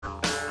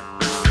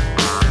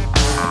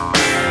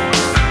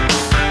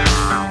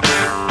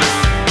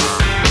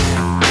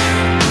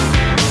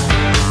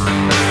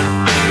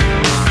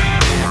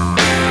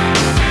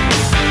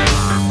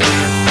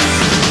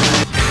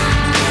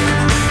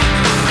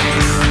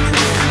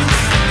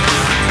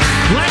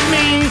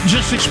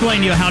Just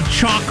explain to you how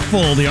chock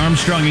full the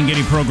Armstrong and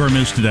Getty program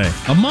is today.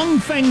 Among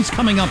things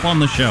coming up on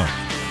the show,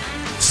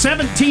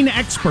 17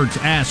 experts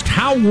asked,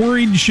 how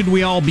worried should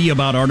we all be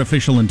about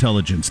artificial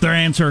intelligence? Their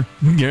answer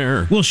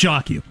will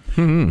shock you.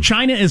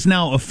 China is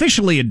now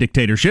officially a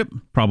dictatorship.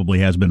 Probably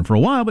has been for a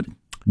while, but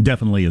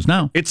definitely is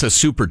now. It's a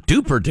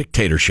super-duper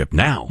dictatorship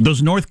now.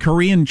 Those North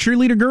Korean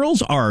cheerleader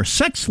girls are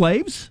sex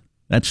slaves.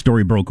 That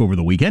story broke over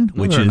the weekend,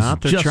 which is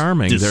not. They're just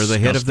charming. Disgusting. They're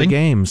the hit of the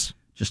games.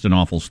 Just an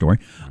awful story.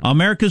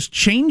 America's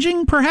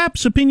changing,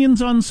 perhaps,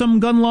 opinions on some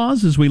gun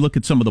laws as we look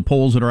at some of the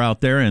polls that are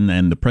out there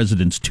and the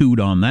president's toot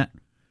on that.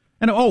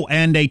 And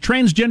a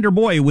transgender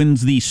boy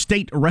wins the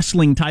state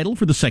wrestling title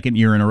for the second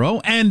year in a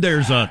row. And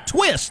there's a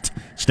twist.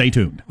 Stay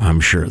tuned. I'm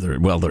sure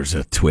there's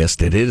a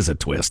twist. It is a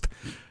twist.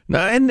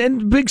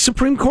 And big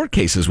Supreme Court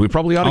cases. We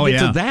probably ought to get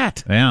to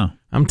that. Yeah.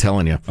 I'm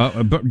telling you.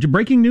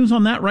 Breaking news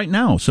on that right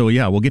now. So,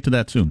 yeah, we'll get to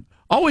that soon.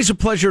 Always a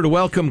pleasure to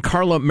welcome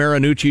Carla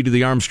Marinucci to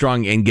the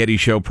Armstrong and Getty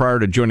Show. Prior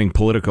to joining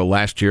Politico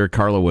last year,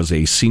 Carla was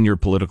a senior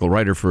political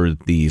writer for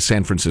the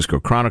San Francisco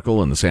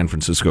Chronicle and the San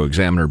Francisco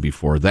Examiner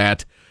before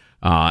that,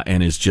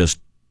 and is just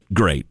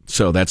great.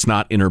 So that's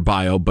not in her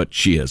bio, but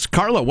she is.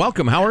 Carla,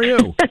 welcome. How are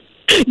you?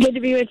 Good to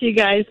be with you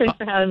guys. Thanks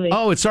for having me.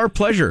 Oh, it's our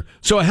pleasure.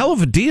 So a hell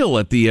of a deal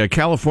at the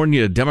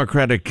California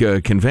Democratic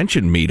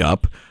Convention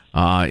meetup.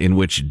 In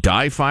which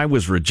Di-Fi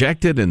was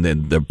rejected, and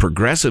then the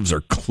progressives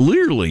are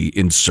clearly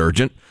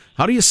insurgent.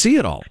 How do you see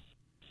it all?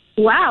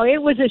 Wow,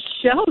 it was a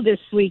show this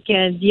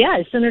weekend.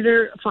 Yeah,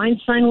 Senator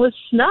Feinstein was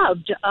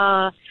snubbed.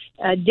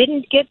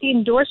 Didn't get the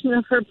endorsement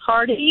of her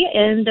party,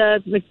 and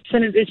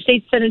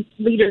State Senate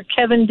Leader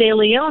Kevin De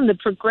Leon, the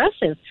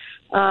progressive,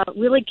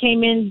 really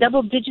came in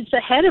double digits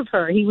ahead of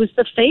her. He was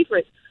the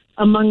favorite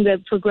among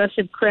the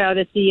progressive crowd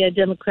at the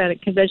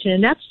Democratic Convention,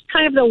 and that's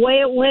kind of the way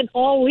it went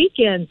all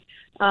weekend.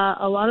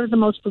 A lot of the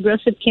most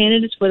progressive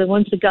candidates were the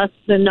ones that got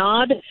the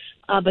nod,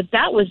 but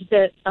that was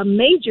a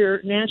major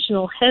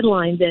national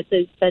headline that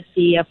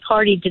the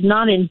party did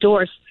not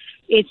endorse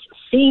its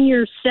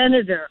senior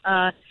senator.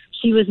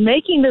 She was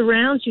making the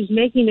rounds. She was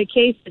making the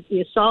case that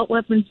the assault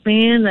weapons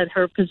ban, that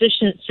her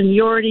position at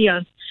seniority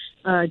on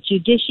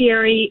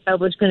judiciary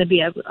was going to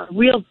be a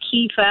real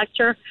key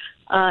factor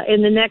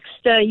in the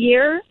next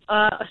year.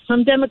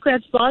 Some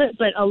Democrats bought it,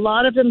 but a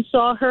lot of them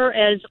saw her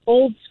as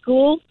old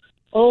school.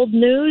 Old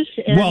news.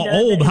 And,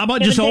 old. How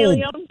about just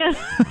old?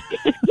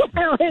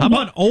 How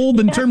about old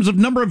in terms of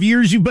number of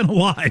years you've been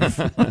alive?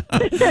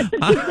 That's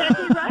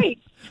exactly right.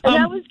 And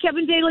that was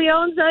Kevin De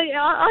Leon's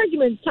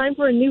argument. Time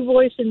for a new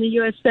voice in the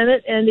U.S.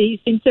 Senate, and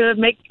he seemed to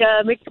make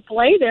the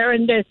play there,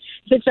 and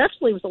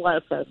successfully with a lot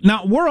of press.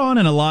 Now, we're on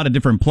in a lot of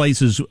different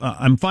places.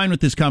 I'm fine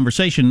with this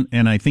conversation,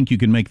 and I think you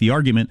can make the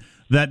argument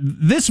that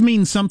this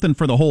means something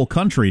for the whole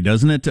country,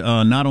 doesn't it?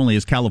 Not only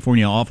is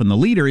California often the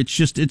leader, it's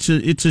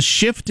a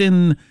shift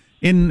in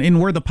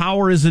where the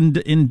power is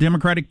in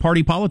Democratic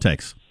Party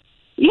politics.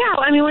 Yeah,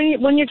 I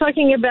mean, when you're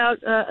talking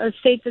about a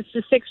state that's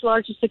the sixth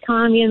largest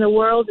economy in the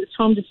world, it's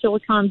home to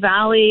Silicon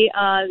Valley,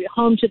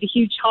 home to the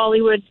huge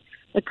Hollywood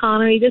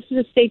economy. This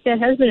is a state that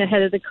has been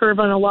ahead of the curve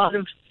in a lot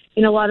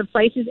of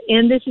places,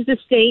 and this is a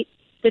state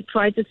that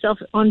prides itself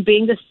on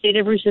being the state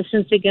of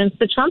resistance against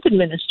the Trump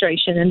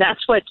administration, and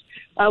that's what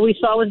we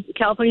saw with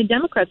California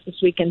Democrats this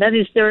weekend. That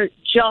is their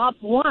job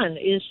one,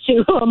 is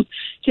to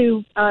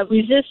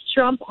resist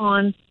Trump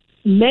on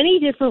many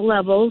different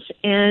levels,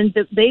 and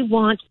they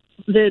want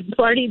the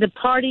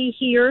party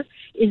here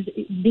is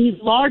the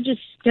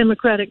largest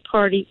Democratic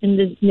party in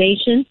the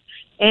nation,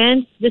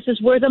 and this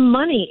is where the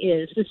money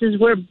is. This is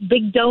where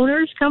big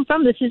donors come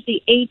from. This is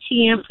the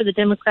ATM for the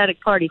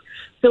Democratic Party.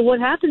 So what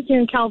happens here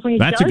in California?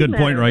 That's a good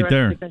point right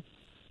there.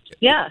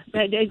 Yeah,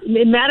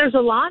 it matters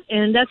a lot,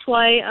 and that's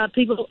why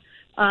people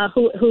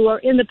who are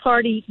in the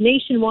party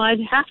nationwide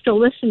have to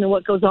listen to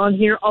what goes on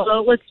here.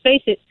 Although, let's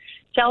face it,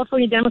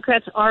 California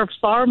Democrats are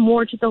far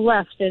more to the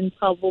left than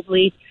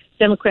probably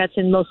Democrats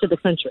in most of the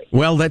country.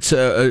 Well, that's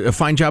a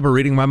fine job of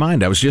reading my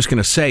mind. I was just going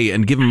to say,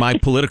 and given my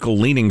political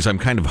leanings, I'm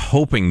kind of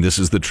hoping this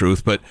is the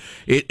truth, but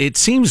it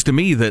seems to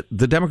me that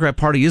the Democrat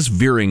Party is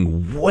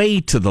veering way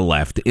to the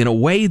left in a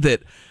way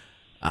that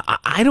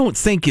I don't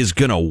think is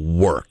going to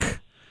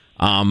work.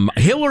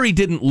 Hillary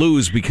didn't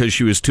lose because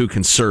she was too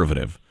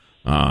conservative.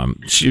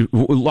 She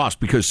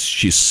lost because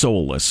she's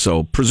soulless,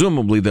 so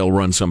presumably they'll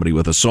run somebody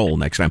with a soul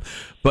next time.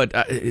 But,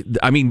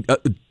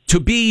 to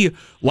be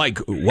like,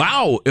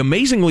 wow,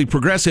 amazingly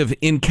progressive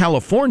in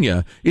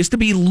California is to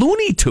be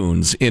Looney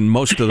Tunes in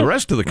most of the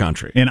rest of the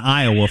country. In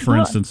Iowa, for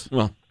instance.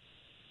 Well,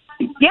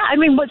 yeah, I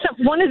mean,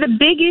 one of the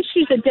big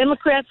issues that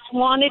Democrats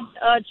wanted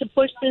to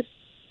push this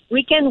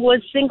weekend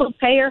was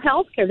single-payer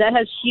health care. That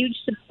has huge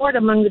support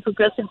among the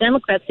progressive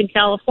Democrats in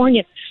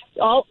California.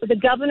 All the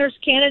governor's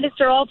candidates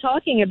are all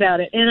talking about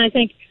it, and I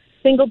think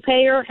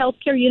single-payer health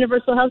care,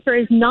 universal health care,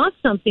 is not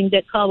something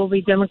that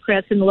probably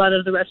Democrats in a lot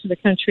of the rest of the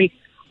country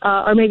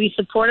are maybe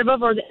supportive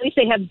of, or at least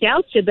they have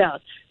doubts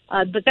about.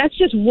 But that's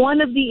just one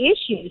of the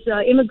issues.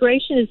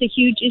 Immigration is a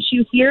huge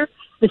issue here.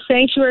 The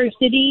sanctuary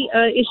city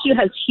issue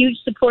has huge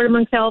support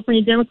among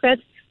California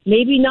Democrats,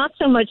 maybe not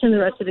so much in the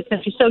rest of the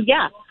country. So,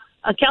 yeah,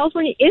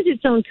 California is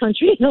its own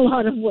country in a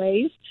lot of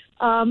ways.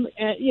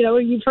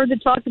 You've heard the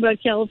talk about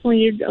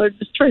California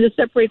just trying to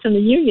separate from the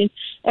union,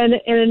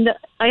 and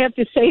I have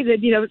to say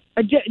that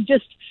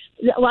just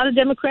a lot of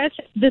Democrats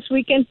this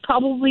weekend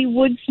probably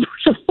would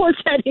support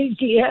that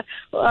idea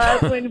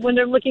when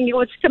they're looking at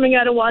what's coming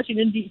out of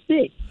Washington,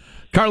 D.C.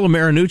 Carla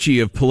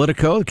Marinucci of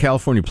Politico, the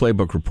California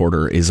Playbook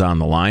reporter, is on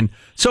the line.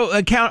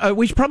 So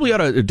we probably ought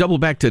to double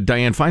back to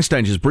Dianne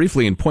Feinstein just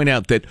briefly and point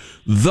out that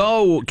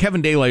though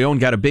Kevin De Leon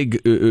got a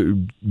big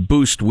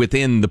boost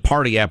within the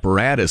party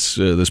apparatus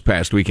this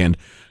past weekend,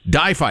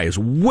 DiFi is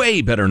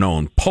way better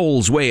known,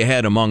 polls way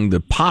ahead among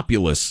the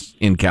populace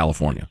in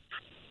California.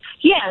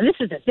 Yeah, this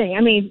is the thing.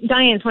 I mean,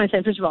 Dianne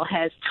Feinstein, first of all,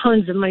 has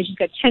tons of money. She's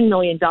got $10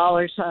 million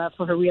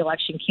for her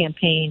reelection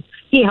campaign.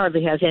 He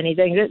hardly has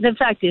anything. The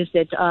fact is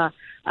that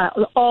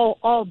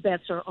all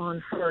bets are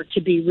on her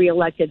to be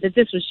reelected, that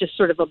this was just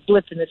sort of a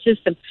blip in the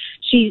system.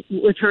 She,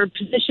 with her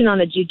position on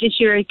the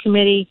Judiciary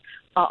Committee,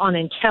 on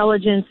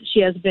intelligence,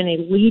 she has been a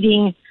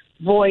leading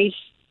voice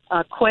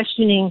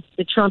questioning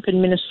the Trump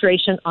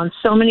administration on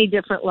so many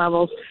different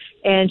levels,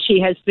 and she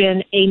has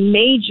been a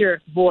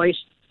major voice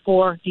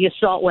for the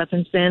assault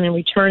weapons ban and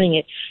returning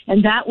it.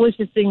 And that was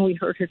the thing we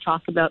heard her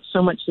talk about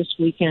so much this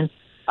weekend.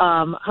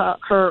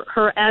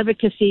 Her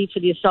advocacy for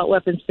the assault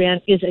weapons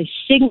ban is a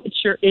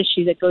signature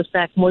issue that goes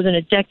back more than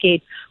a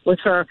decade with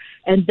her,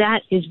 and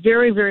that is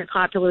very, very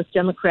popular with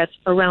Democrats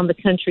around the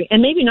country,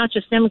 and maybe not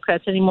just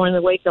Democrats anymore in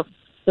the wake of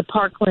the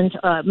Parkland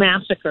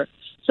massacre.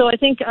 So I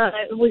think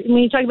when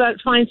you talk about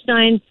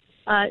Feinstein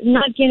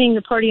not getting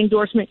the party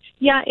endorsement,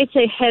 yeah, it's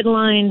a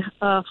headline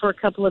for a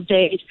couple of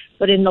days,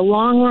 but in the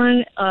long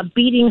run,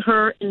 beating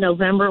her in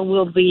November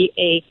will be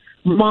a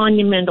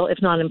monumental,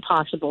 if not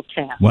impossible,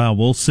 task. Well,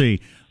 we'll see.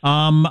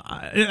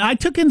 I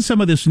took in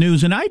some of this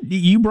news, and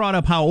you brought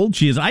up how old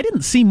she is. I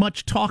didn't see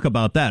much talk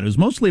about that. It was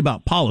mostly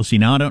about policy.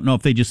 Now, I don't know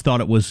if they just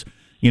thought it was,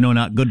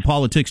 not good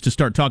politics to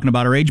start talking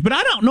about her age, but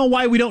I don't know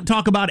why we don't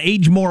talk about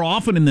age more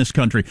often in this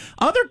country.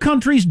 Other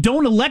countries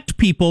don't elect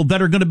people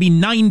that are going to be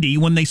 90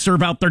 when they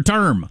serve out their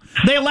term.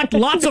 They elect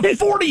lots of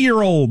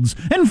 40-year-olds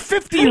and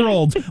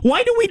 50-year-olds.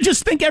 Why do we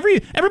just think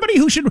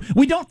everybody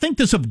we don't think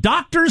this of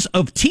doctors,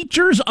 of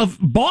teachers, of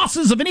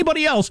bosses, of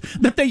anybody else,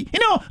 that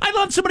I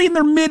want somebody in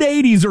their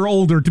mid-80s or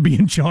older to be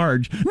in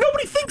charge.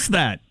 Nobody thinks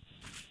that.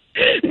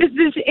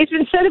 It's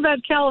been said about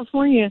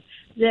California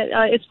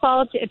that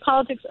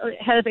politics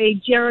have a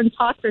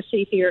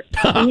gerontocracy here.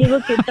 When you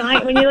look at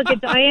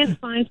Dianne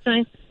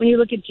Feinstein, when you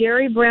look at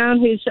Jerry Brown,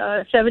 who's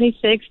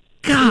 76,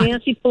 God.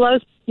 Nancy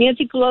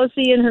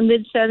Pelosi in her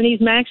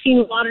mid-70s,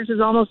 Maxine Waters is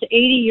almost 80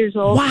 years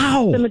old.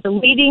 Wow! Some of the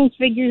leading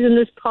figures in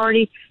this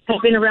party have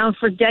been around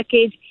for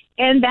decades,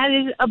 and that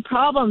is a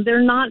problem.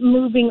 They're not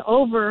moving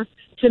over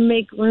to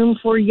make room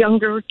for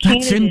younger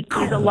candidates. That's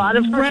incredible. There's a lot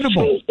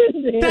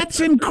of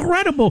That's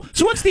incredible.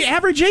 So what's the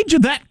average age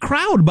of that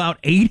crowd? About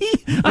 80?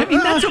 I mean,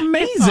 that's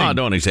amazing. Oh,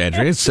 don't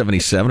exaggerate. It's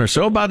 77 or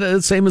so, about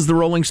the same as the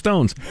Rolling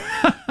Stones.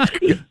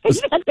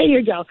 There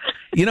you go.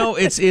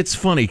 It's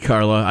funny,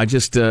 Carla.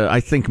 I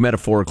think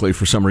metaphorically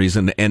for some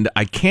reason, and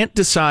I can't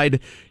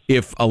decide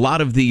if a lot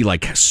of the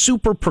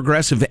super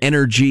progressive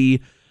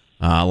energy,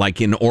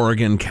 like in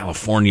Oregon,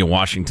 California,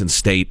 Washington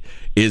State,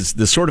 is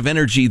the sort of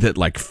energy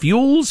that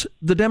fuels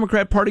the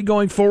Democrat Party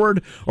going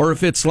forward, or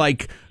if it's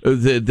like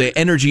the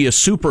energy a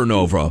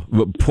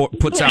supernova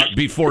puts out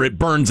before it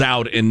burns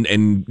out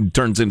and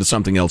turns into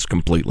something else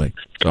completely.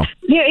 So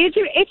yeah,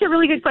 it's a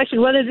really good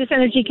question whether this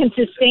energy can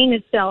sustain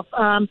itself.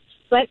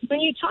 But when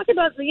you talk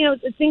about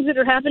the things that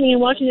are happening in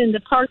Washington, the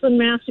Parkland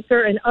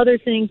massacre and other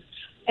things,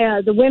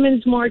 the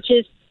women's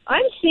marches,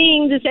 I'm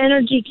seeing this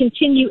energy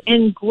continue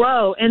and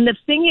grow. And the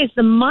thing is,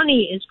 the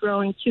money is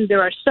growing, too.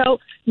 There are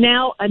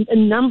now a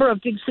number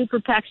of big super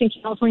PACs in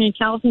California. And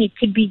California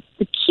could be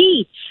the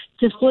key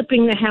to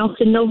flipping the House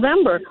in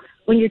November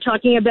when you're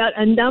talking about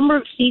a number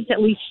of seats,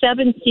 at least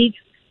 7 seats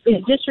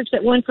in districts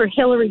that went for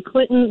Hillary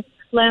Clinton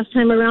last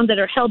time around that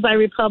are held by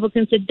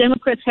Republicans. The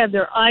Democrats have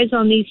their eyes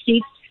on these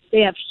seats.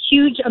 They have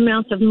huge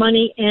amounts of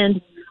money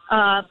and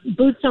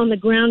boots on the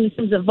ground in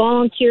terms of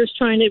volunteers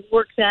trying to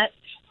work that.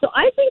 So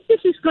I think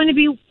this is going to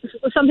be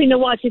something to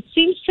watch. It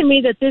seems to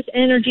me that this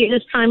energy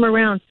this time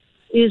around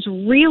is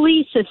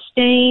really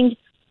sustained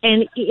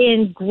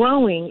and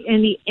growing,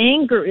 and the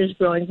anger is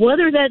growing.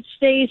 Whether that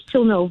stays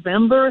till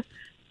November,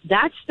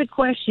 that's the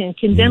question.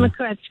 Can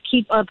Democrats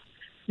keep up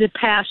the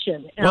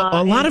passion? Well,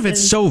 a lot of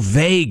it's so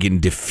vague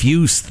and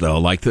diffuse, though,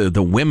 like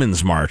the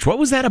Women's March. What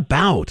was that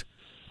about?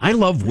 I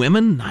love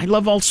women. I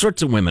love all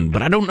sorts of women,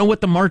 but I don't know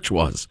what the march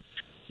was.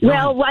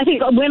 Well, I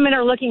think women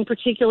are looking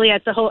particularly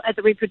at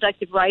the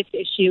reproductive rights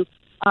issue,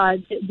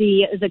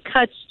 the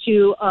cuts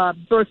to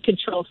birth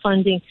control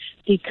funding,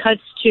 the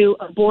cuts to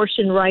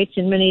abortion rights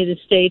in many of the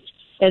states,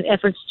 and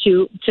efforts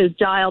to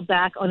dial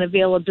back on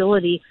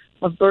availability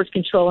of birth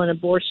control and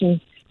abortion.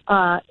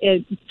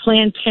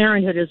 Planned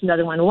Parenthood is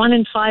another one. 1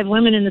 in 5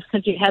 women in this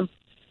country have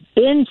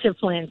been to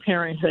Planned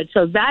Parenthood,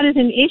 so that is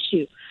an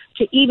issue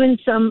to even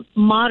some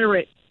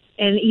moderate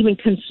and even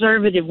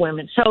conservative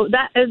women. So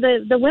that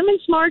the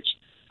Women's March.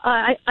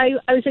 I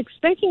was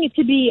expecting it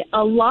to be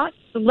a lot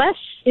less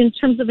in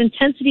terms of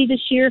intensity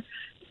this year,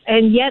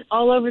 and yet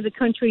all over the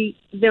country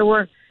there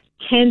were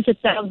tens of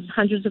thousands,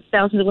 hundreds of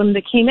thousands of women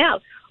that came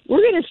out.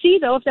 We're going to see,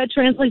 though, if that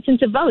translates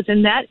into votes,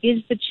 and that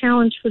is the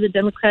challenge for the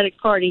Democratic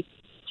Party,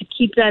 to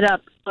keep that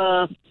up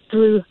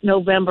through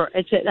November.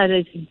 It's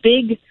a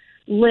big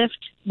lift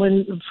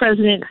when the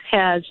president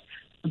has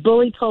a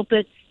bully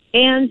pulpit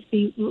and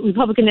the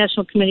Republican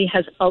National Committee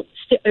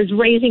is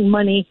raising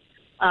money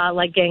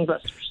like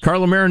gangbusters.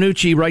 Carla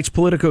Marinucci writes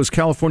Politico's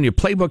California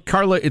Playbook.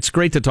 Carla, it's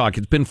great to talk.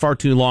 It's been far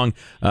too long.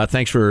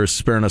 Thanks for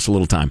sparing us a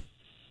little time.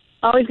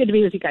 Always good to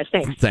be with you guys.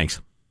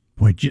 Thanks.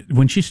 Boy,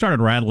 when she started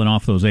rattling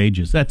off those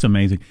ages, that's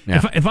amazing.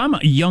 Yeah. If I'm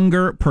a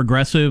younger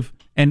progressive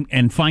and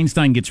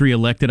Feinstein gets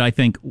reelected, I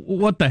think,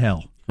 what the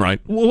hell? Right.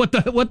 What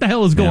the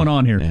hell is going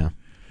on here? Yeah.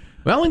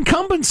 Well,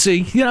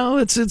 incumbency,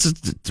 it's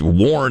a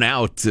worn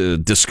out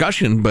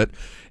discussion, but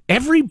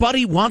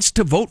everybody wants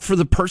to vote for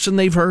the person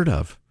they've heard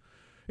of.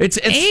 It's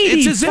as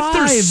if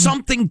there's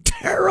something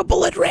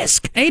terrible at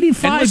risk.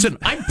 85. And listen,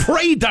 I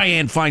pray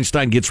Dianne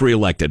Feinstein gets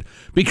reelected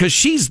because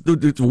she's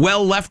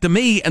well left to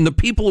me, and the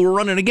people who are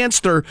running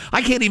against her,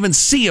 I can't even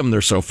see them.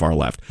 They're so far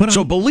left.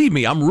 So believe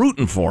me, I'm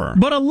rooting for her.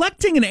 But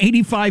electing an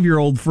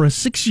 85-year-old for a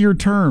 6-year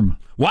term.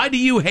 Why do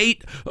you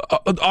hate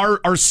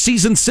our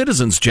seasoned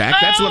citizens, Jack?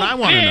 That's what I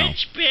want to know.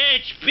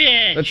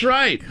 Bitch. That's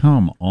right.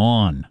 Come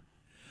on.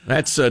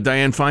 That's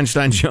Dianne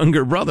Feinstein's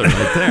younger brother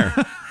right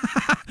there.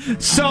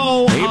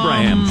 So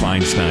Abraham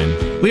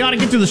Feinstein. We ought to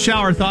get to the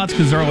shower thoughts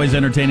because they're always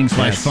entertaining /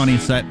 funny /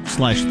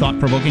 thought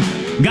provoking.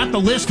 Got the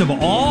list of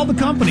all the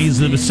companies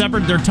that have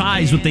severed their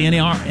ties with the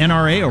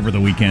NRA over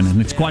the weekend, and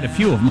it's quite a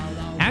few of them.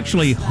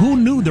 Actually, who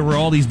knew there were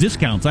all these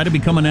discounts? I'd have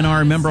become an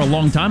NRA member a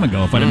long time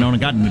ago if I'd have known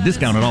and gotten a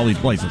discount at all these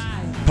places.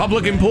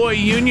 Public employee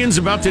unions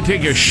about to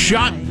take a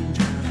shot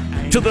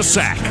to the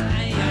sack.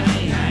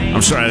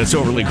 I'm sorry, that's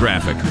overly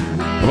graphic.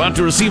 About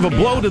to receive a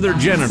blow to their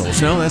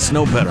genitals. No, that's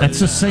no better. That's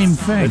the same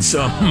thing. It's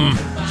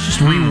just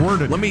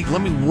reworded. Let me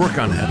work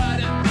on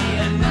that.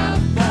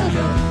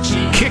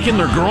 Kick in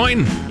their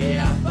groin.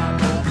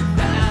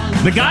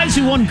 The guys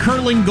who won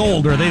curling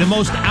gold, are they the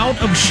most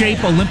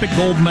out-of-shape Olympic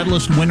gold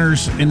medalist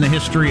winners in the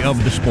history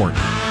of the sport?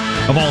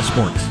 Of all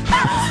sports.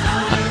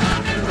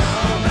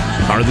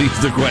 Are these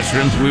the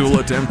questions we will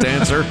attempt to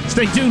answer?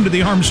 Stay tuned to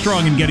the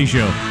Armstrong and Getty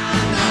Show.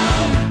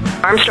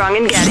 Armstrong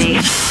and Getty.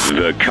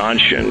 The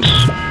conscience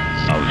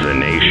of the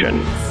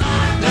nation.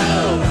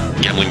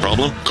 Gambling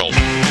problem? Call.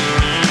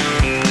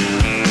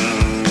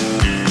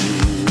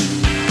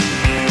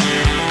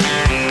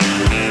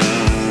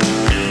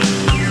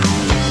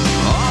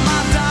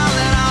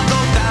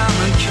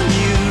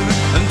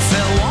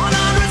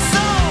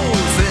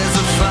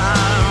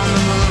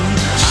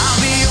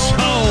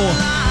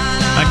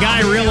 A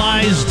guy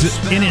realized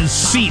in his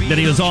seat that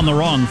he was on the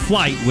wrong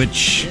flight,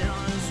 which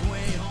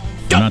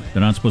they're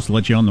not supposed to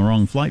let you on the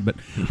wrong flight, but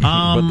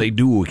but they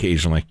do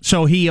occasionally.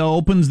 So he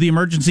opens the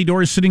emergency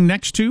door he's sitting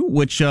next to,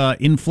 which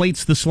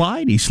inflates the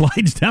slide. He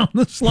slides down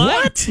the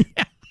slide. What?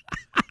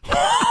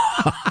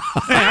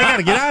 Hey, I got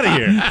to get out of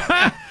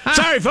here.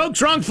 Sorry,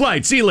 folks, wrong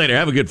flight. See you later.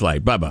 Have a good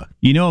flight. Bye-bye.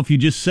 You know, if you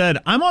just said,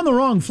 I'm on the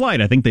wrong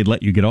flight, I think they'd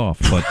let you get off.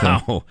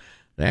 But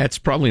that's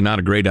probably not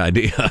a great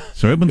idea.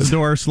 So he opens the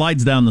door,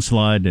 slides down the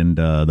slide, and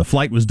the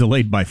flight was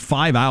delayed by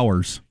 5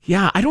 hours.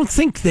 Yeah, I don't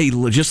think they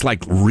just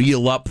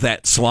reel up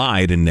that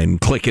slide and then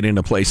click it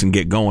into place and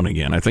get going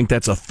again. I think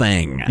that's a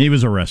thing. He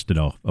was arrested,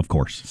 of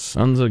course.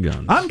 Sons of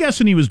guns. I'm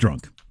guessing he was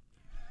drunk.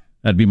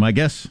 That'd be my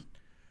guess.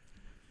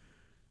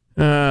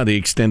 The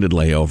extended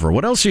layover.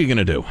 What else are you going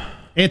to do?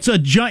 It's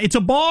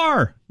a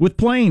bar with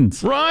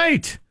planes.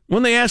 Right.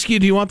 When they ask you,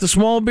 do you want the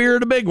small beer or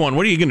the big one?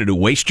 What are you going to do?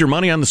 Waste your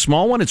money on the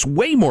small one? It's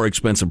way more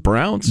expensive per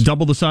ounce.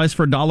 Double the size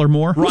for $1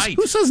 more? Right.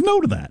 Who says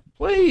no to that?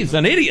 Please,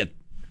 an idiot.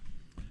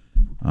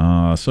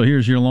 So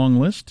here's your long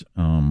list.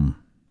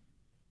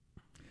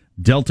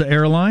 Delta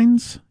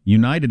Airlines,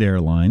 United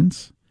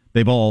Airlines,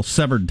 they've all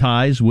severed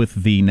ties with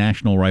the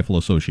National Rifle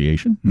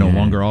Association, no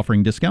longer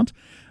offering discounts.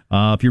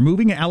 If you're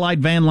moving,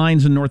 Allied Van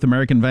Lines and North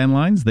American Van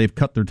Lines, they've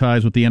cut their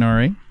ties with the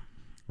NRA.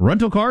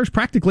 Rental cars,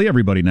 practically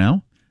everybody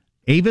now.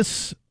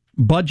 Avis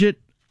Budget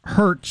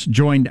Hertz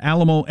joined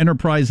Alamo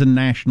Enterprise and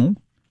National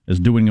as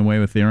doing away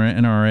with the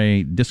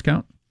NRA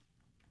discount.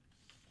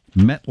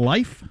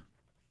 MetLife,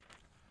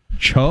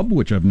 Chubb,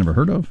 which I've never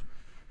heard of.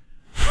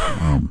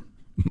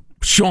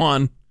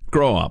 Sean,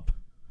 grow up.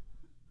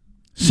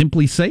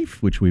 Simply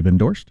Safe, which we've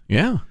endorsed.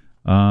 Yeah.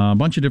 A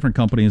bunch of different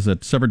companies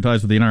that severed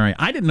ties with the NRA.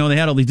 I didn't know they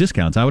had all these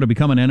discounts. I would have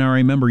become an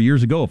NRA member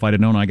years ago if I'd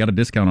have known I got a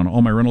discount on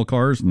all my rental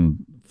cars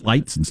and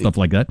flights and stuff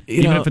like that,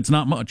 even if it's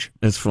not much.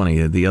 It's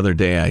funny. The other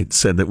day I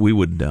said that we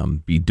would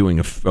be doing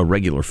a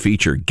regular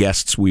feature,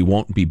 guests we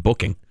won't be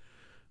booking.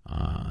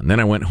 And then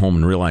I went home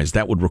and realized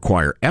that would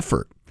require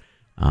effort.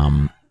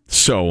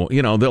 So,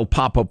 they'll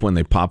pop up when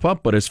they pop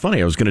up, but it's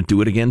funny. I was going to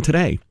do it again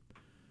today.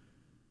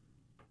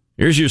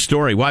 Here's your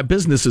story. Why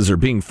businesses are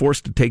being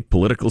forced to take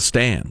political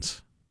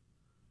stands.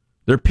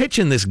 They're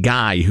pitching this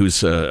guy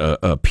who's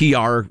a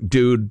PR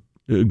dude,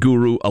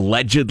 guru,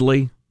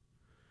 allegedly,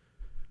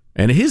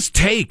 And his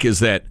take is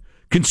that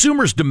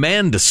consumers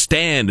demand to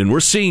stand, and we're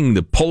seeing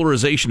the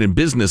polarization in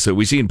business that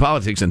we see in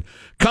politics, and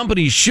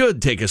companies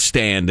should take a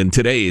stand in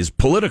today's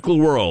political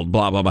world,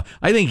 blah, blah, blah.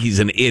 I think he's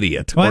an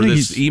idiot, or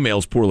this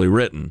email's poorly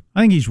written.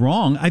 I think he's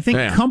wrong. I think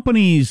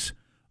companies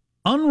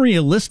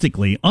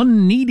unrealistically,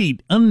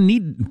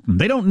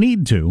 they don't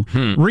need to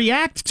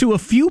react to a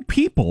few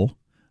people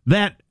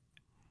that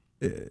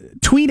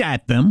tweet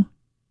at them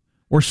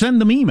or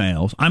send them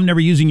emails, I'm never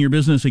using your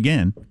business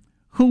again,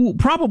 who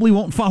probably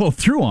won't follow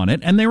through on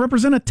it, and they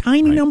represent a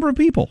tiny number of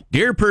people.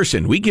 Dear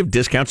person, we give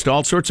discounts to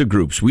all sorts of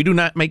groups. We do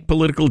not make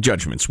political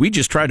judgments. We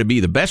just try to be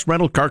the best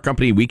rental car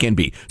company we can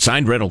be.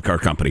 Signed rental car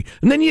company.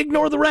 And then you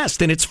ignore the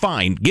rest, and it's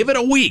fine. Give it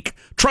a week.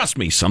 Trust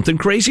me, something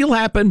crazy will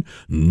happen.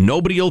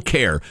 Nobody will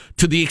care,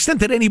 to the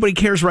extent that anybody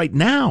cares right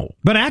now.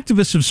 But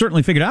activists have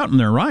certainly figured out, and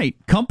they're right,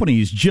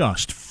 companies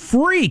just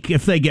freak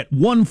if they get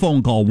one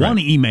phone call, one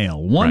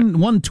email,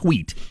 one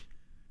tweet.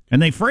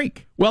 And they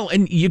freak. Well,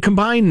 and you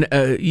combine,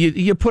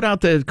 you put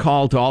out the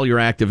call to all your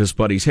activist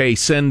buddies, hey,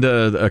 send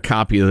a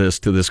copy of this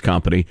to this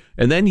company,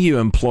 and then you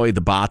employ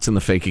the bots and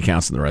the fake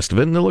accounts and the rest of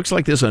it, and it looks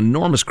like this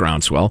enormous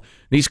groundswell.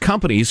 These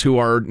companies who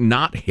are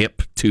not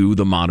hip to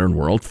the modern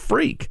world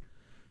freak.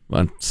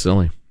 Well,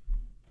 silly.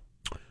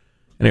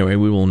 Anyway,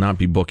 we will not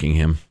be booking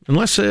him,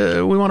 unless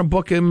we want to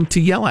book him to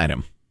yell at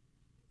him.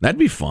 That'd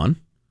be fun.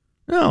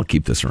 I'll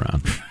keep this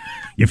around.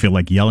 You feel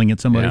like yelling at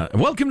somebody? Yeah.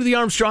 Welcome to the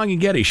Armstrong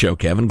and Getty Show,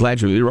 Kevin. Glad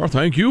you're here.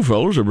 Thank you,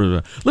 fellas.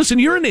 Listen,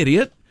 you're an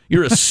idiot.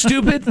 You're a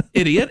stupid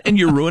idiot, and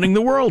you're ruining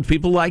the world.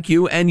 People like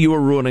you, and you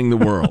are ruining the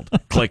world.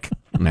 Click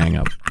and hang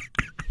up.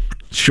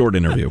 Short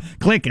interview.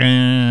 Click.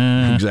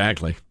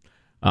 Exactly.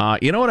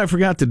 You know what I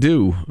forgot to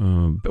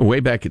do way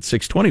back at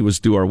 6:20 was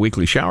do our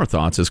weekly shower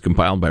thoughts as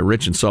compiled by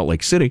Rich in Salt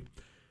Lake City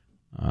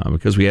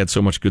because we had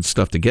so much good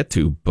stuff to get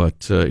to.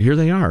 But here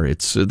they are.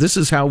 This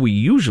is how we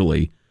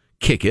usually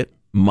kick it.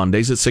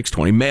 Mondays at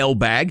 6:20.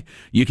 Mailbag.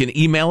 You can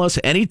email us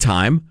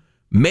anytime.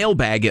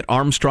 Mailbag at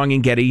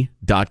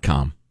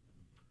armstrongandgetty.com.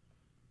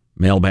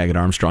 Mailbag at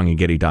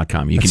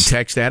armstrongandgetty.com. You can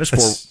text at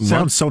us.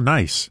 Sounds so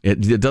nice.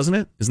 Doesn't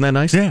it? Isn't that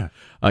nice? Yeah.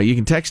 You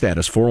can text at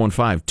us,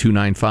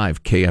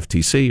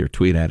 415-295-KFTC, or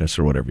tweet at us,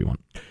 or whatever you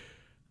want.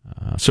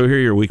 So here are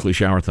your weekly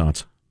shower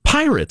thoughts.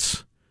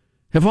 Pirates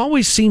have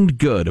always seemed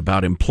good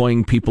about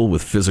employing people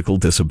with physical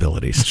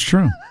disabilities. It's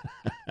true.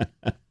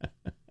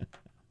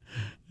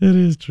 It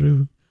is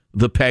true.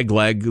 The peg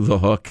leg, the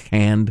hook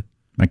hand.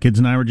 My kids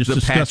and I were just the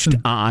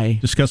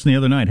discussing the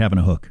other night having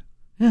a hook.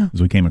 Yeah.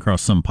 As we came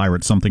across some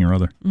pirate something or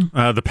other.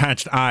 The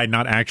patched eye,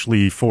 not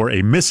actually for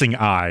a missing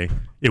eye.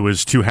 It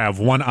was to have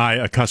one eye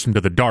accustomed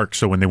to the dark,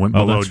 so when they went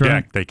below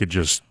deck, they could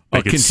just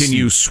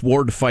continue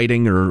sword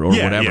fighting or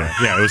whatever.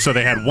 Yeah. So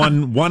they had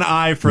one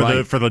eye for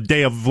the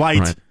day of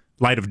light.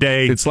 Light of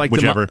day, it's like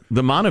whichever.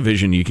 The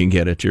monovision you can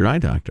get at your eye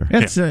doctor.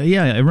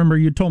 I remember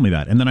you told me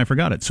that, and then I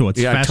forgot it. So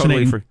it's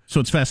fascinating.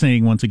 So it's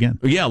fascinating once again.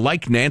 Yeah,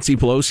 like Nancy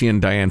Pelosi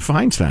and Dianne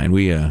Feinstein,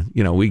 we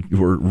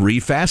were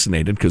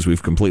re-fascinated because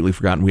we've completely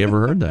forgotten we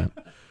ever heard that.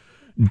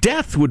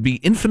 Death would be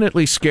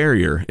infinitely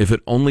scarier if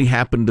it only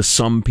happened to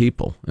some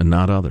people and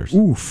not others.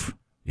 Oof.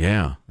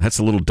 Yeah, that's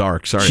a little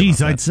dark. Sorry.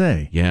 Jeez, I'd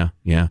say. Yeah.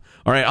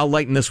 All right, I'll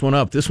lighten this one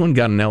up. This one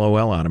got an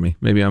LOL out of me.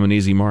 Maybe I'm an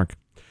easy mark.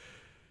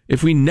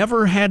 If we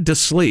never had to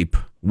sleep,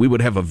 we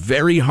would have a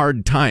very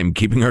hard time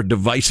keeping our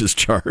devices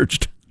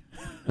charged.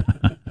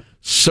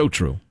 So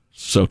true.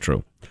 So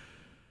true.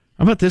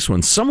 How about this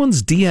one?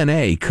 Someone's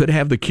DNA could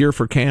have the cure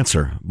for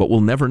cancer, but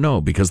we'll never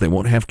know because they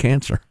won't have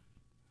cancer.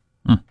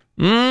 I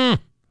like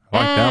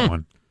that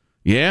one.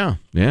 Yeah.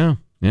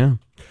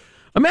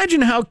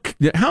 Imagine how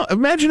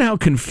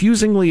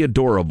confusingly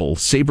adorable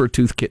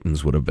saber-toothed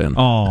kittens would have been.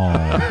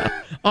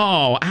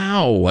 Oh,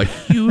 ow, a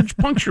huge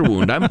puncture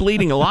wound. I'm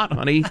bleeding a lot,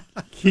 honey.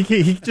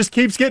 He just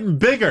keeps getting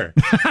bigger.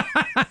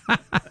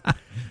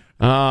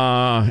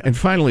 And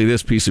finally,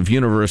 this piece of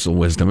universal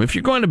wisdom. If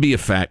you're going to be a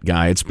fat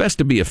guy, it's best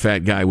to be a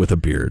fat guy with a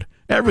beard.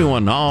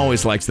 Everyone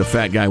always likes the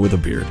fat guy with a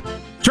beard.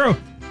 True.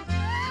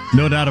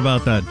 No doubt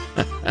about that.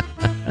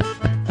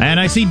 And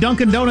I see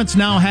Dunkin' Donuts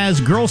now has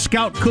Girl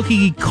Scout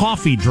cookie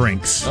coffee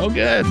drinks. Oh,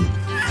 good.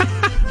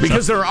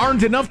 Because there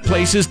aren't enough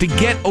places to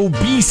get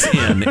obese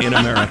in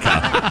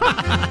America.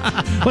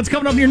 What's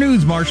coming up in your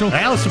news, Marshall?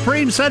 Well,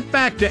 Supreme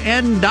setback to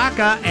end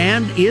DACA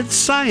and its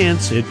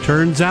science. It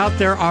turns out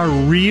there are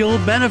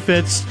real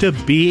benefits to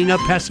being a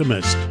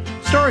pessimist.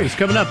 Stories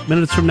coming up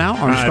minutes from now.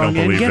 Armstrong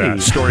and Getty.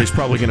 That story's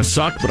probably going to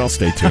suck, but I'll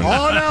stay tuned.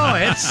 Oh, no,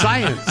 it's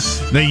science.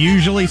 They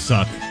usually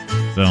suck.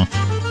 So,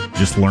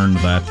 just learned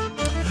that.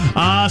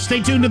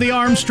 Stay tuned to the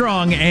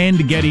Armstrong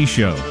and Getty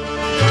Show.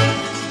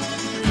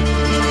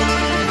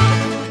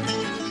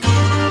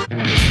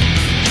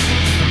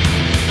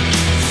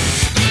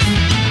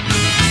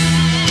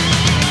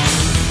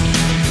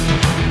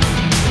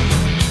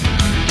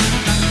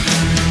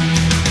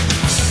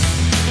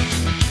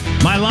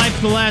 My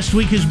life the last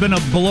week has been a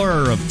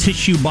blur of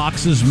tissue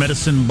boxes,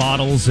 medicine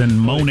bottles, and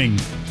moaning.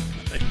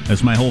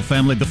 As my whole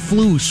family, the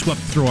flu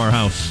swept through our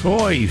house.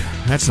 Boy,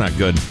 that's not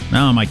good.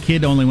 No, my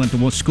kid only went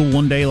to school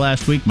one day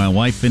last week. My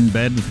wife in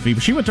bed with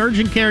fever. She went to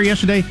urgent care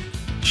yesterday.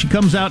 She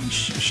comes out,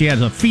 she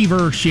has a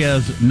fever, she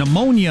has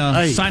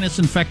pneumonia, sinus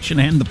infection,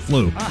 and the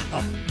flu.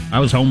 I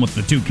was home with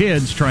the 2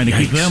 kids trying to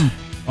keep them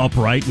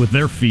upright with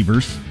their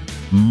fevers,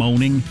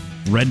 moaning,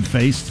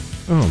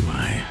 red-faced. Oh,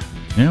 my.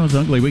 Yeah, it was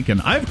an ugly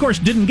weekend. I, of course,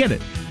 didn't get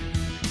it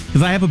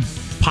because I have a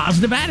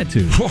positive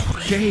attitude.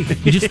 Okay.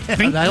 You just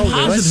think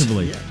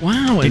positively.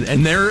 Wow,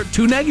 and they're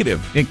too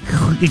negative. It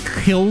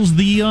kills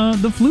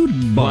the flu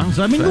bugs.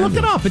 Wow, I mean, look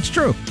it up. It's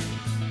true.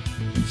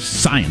 It's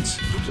science.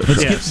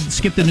 Let's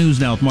skip the news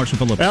now with Marshall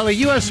Phillips. Well, the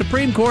U.S.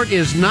 Supreme Court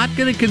is not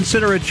going to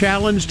consider a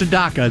challenge to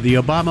DACA, the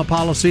Obama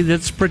policy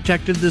that's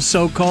protected the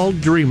so-called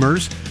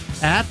Dreamers.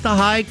 At the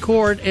High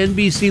Court,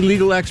 NBC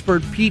legal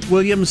expert Pete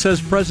Williams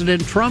says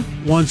President Trump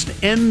wants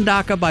to end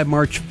DACA by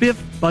March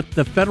 5th, but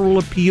the federal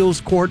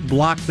appeals court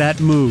blocked that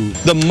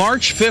move. The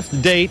March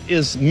 5th date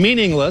is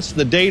meaningless,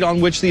 the date on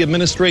which the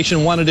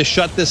administration wanted to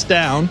shut this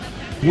down.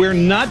 We're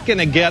not going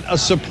to get a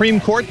Supreme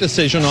Court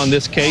decision on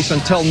this case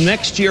until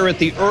next year at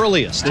the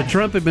earliest. The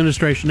Trump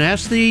administration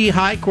asked the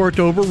High Court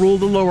to overrule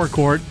the lower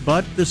court,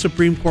 but the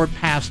Supreme Court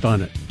passed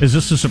on it. Is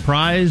this a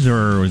surprise,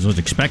 or was it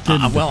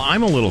expected? Well,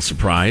 I'm a little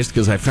surprised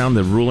because I found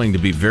the ruling to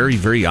be very,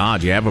 very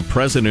odd. You have a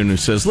president who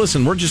says,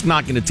 listen, we're just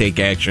not going to take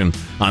action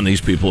on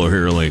these people who are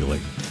here illegally.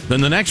 Then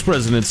the next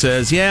president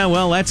says, yeah,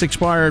 well, that's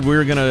expired.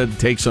 We're going to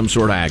take some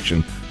sort of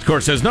action. The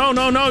court says,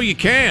 no, you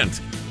can't.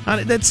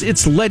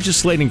 It's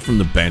legislating from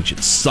the bench.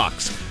 It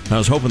sucks. I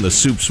was hoping the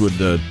soups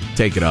would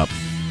take it up.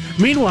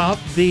 Meanwhile,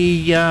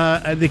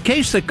 the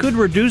case that could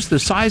reduce the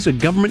size of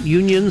government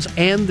unions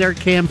and their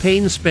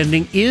campaign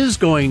spending is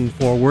going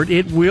forward.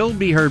 It will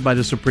be heard by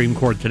the Supreme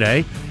Court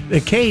today. The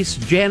case,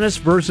 Janus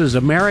versus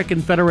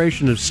American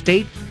Federation of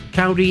State,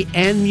 County,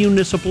 and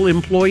Municipal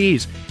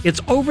Employees. It's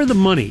over the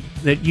money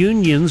that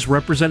unions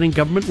representing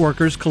government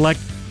workers collect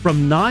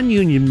from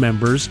non-union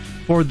members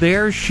for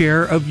their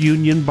share of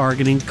union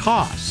bargaining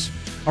costs.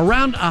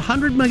 Around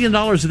 $100 million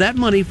of that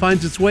money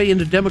finds its way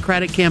into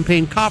Democratic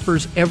campaign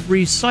coffers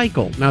every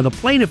cycle. Now, the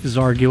plaintiff is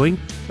arguing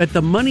that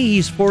the money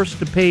he's forced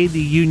to pay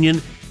the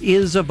union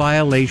is a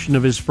violation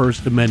of his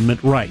First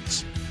Amendment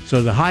rights.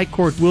 So the High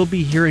Court will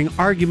be hearing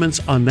arguments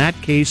on that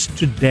case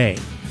today.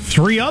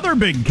 3 other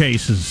big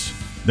cases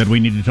that we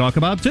need to talk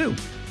about, too.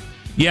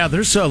 Yeah,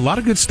 there's a lot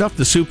of good stuff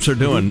the soups are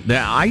doing.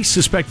 I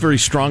suspect very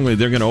strongly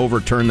they're going to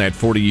overturn that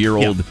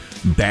 40-year-old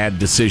bad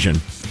decision,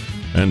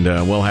 and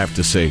we'll have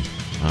to see.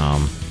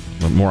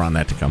 More on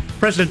that to come.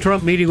 President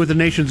Trump meeting with the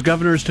nation's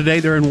governors today.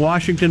 They're in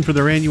Washington for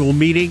their annual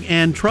meeting,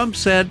 and Trump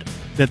said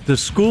that the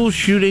school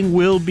shooting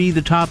will be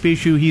the top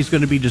issue he's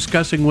going to be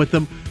discussing with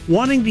them,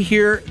 wanting to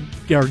hear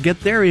or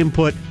get their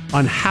input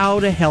on how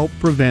to help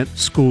prevent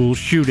school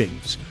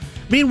shootings.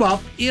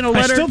 Meanwhile, in a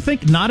letter... I still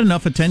think not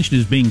enough attention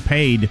is being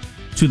paid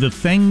to the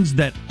things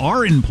that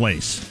are in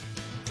place,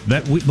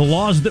 the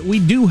laws that we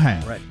do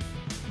have,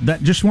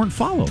 that just weren't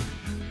followed.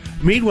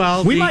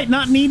 Meanwhile, we might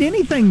not need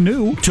anything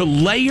new. To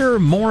layer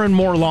more and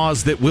more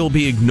laws that will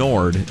be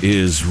ignored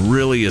is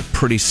really a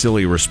pretty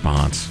silly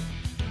response.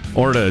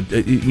 Or to,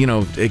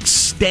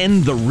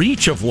 extend the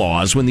reach of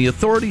laws when the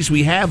authorities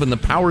we have and the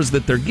powers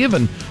that they're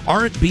given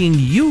aren't being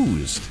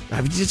used. I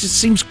mean, it just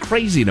seems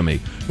crazy to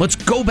me. Let's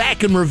go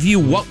back and review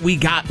what we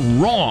got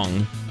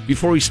wrong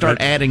before we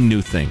start adding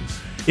new things.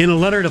 In a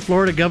letter to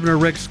Florida Governor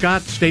Rick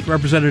Scott, State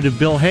Representative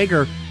Bill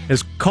Hager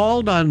has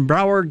called on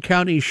Broward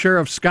County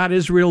Sheriff Scott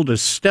Israel to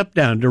step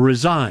down, to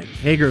resign.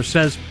 Hager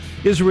says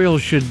Israel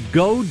should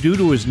go due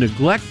to his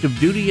neglect of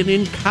duty and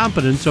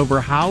incompetence over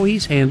how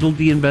he's handled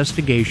the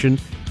investigation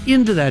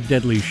into that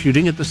deadly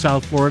shooting at the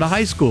South Florida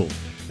high school.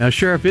 Now,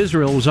 Sheriff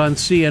Israel was on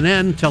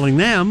CNN telling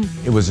them,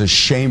 it was a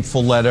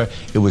shameful letter.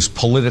 It was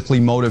politically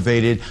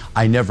motivated.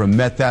 I never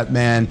met that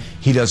man.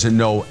 He doesn't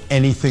know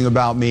anything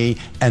about me.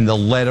 And the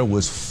letter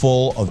was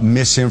full of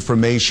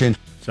misinformation.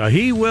 So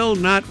he will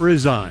not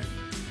resign.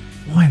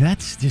 Boy,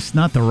 that's just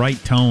not the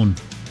right tone.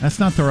 That's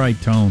not the right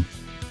tone.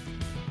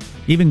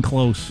 Even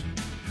close.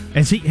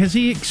 Has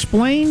he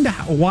explained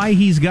why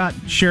he's got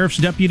sheriff's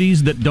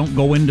deputies that don't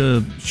go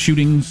into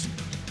shootings?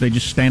 They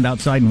just stand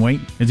outside and wait?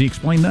 Has he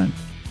explained that?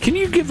 Can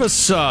you give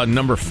us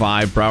number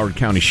 5, Broward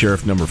County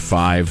Sheriff number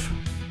 5?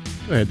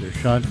 Go ahead there,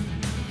 Sean.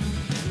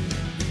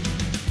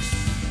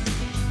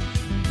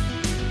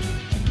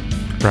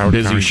 Broward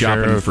Busy County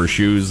shopping Sheriff for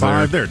shoes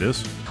there. There it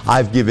is.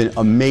 I've given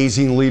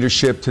amazing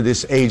leadership to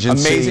this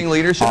agency. Amazing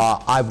leadership?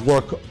 I've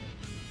worked...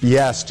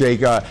 Yes,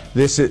 Jake.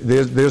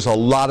 There's a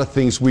lot of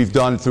things we've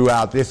done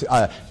throughout this.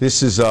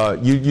 This is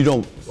you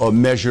don't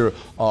measure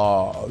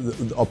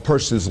a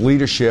person's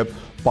leadership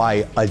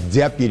by a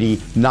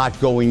deputy not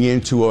going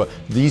into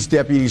these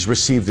deputies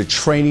received the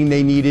training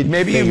they needed.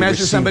 Maybe you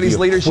measure somebody's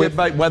leadership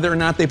by whether or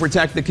not they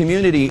protect the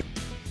community.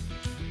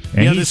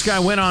 And this guy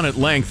went on at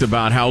length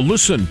about how,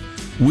 listen,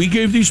 we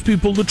gave these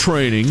people the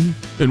training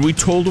and we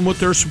told them what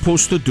they're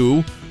supposed to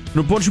do, and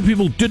a bunch of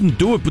people didn't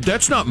do it, but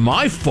that's not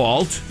my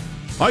fault.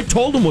 I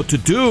told them what to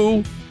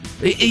do.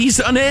 He's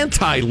an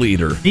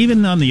anti-leader.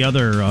 Even on the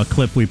other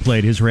clip we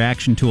played, his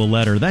reaction to a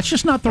letter, that's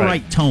just not the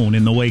right tone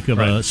in the wake of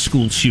a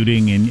school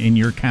shooting in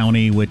your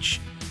county, which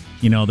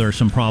there are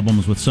some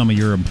problems with some of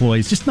your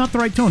employees. Just not the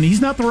right tone.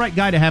 He's not the right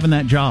guy to have in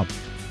that job.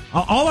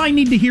 All I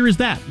need to hear is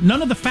that.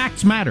 None of the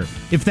facts matter.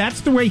 If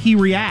that's the way he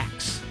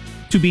reacts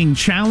to being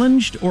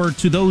challenged or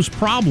to those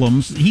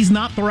problems, he's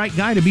not the right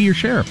guy to be your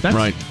sheriff.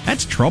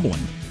 That's troubling.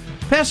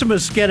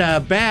 Pessimists get a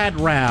bad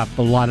rap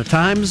a lot of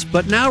times,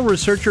 but now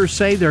researchers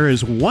say there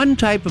is one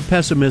type of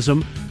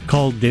pessimism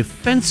called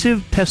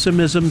defensive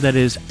pessimism that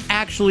is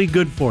actually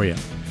good for you.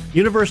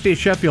 University of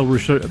Sheffield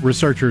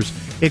researchers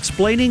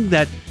explaining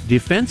that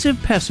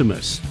defensive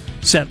pessimists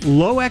set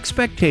low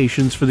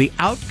expectations for the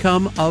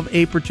outcome of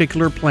a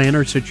particular plan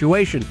or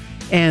situation,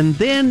 and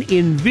then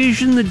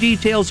envision the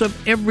details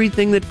of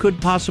everything that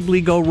could possibly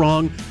go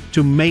wrong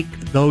to make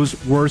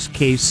those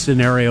worst-case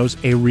scenarios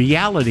a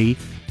reality,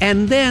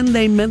 and then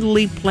they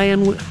mentally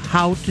plan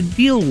how to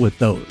deal with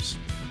those,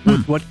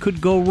 with what could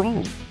go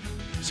wrong.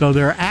 So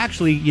they're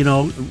actually,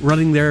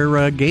 running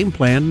their game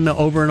plan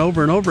over and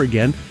over and over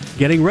again,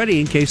 getting ready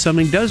in case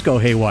something does go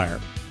haywire.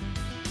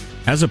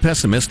 As a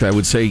pessimist, I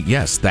would say,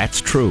 yes,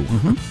 that's true.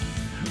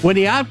 Mm-hmm. When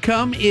the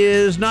outcome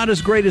is not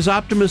as great as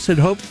optimists had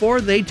hoped for,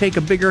 they take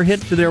a bigger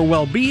hit to their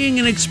well-being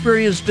and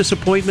experience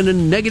disappointment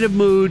and negative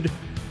mood.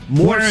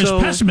 Whereas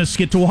pessimists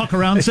get to walk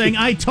around saying,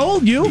 I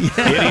told you.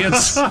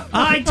 Idiots.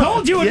 I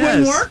told you it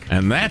wouldn't work.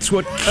 And that's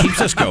what keeps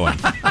us going.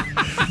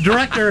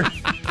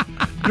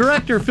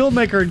 Director,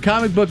 filmmaker, and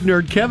comic book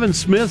nerd Kevin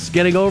Smith's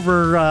getting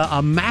over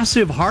a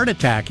massive heart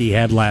attack he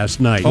had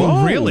last night.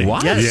 Oh, really?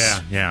 What?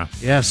 Yes.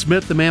 Yeah,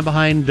 Smith, the man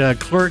behind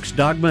Clerks,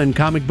 Dogma, and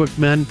Comic Book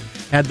Men,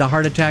 had the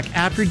heart attack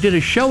after he did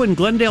a show in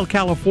Glendale,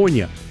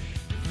 California.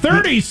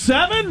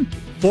 47?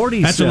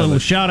 47. That's a little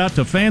shout out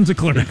to fans of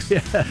Clerks.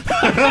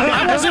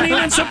 I wasn't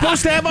even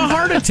supposed to have a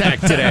heart attack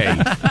today.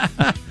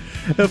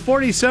 A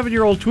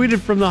 47-year-old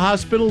tweeted from the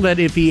hospital that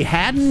if he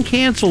hadn't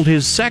canceled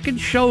his second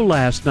show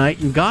last night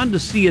and gone to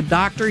see a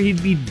doctor,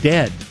 he'd be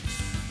dead.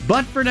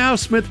 But for now,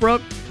 Smith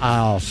wrote,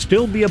 I'll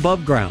still be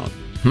above ground.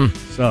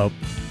 So,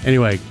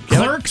 anyway.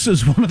 Clerks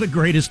is one of the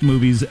greatest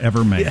movies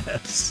ever made.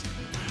 Yes.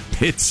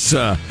 It's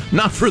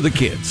not for the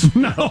kids.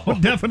 No,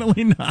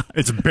 definitely not.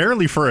 It's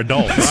barely for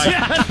adults.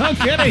 Yeah, no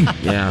kidding.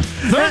 Yeah.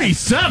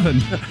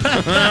 37. All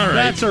right.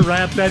 That's a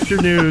wrap. That's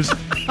your news.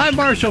 I'm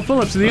Marshall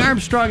Phillips of the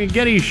Armstrong and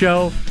Getty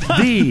Show,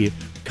 the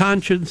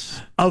conscience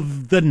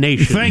of the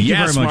nation. Thank you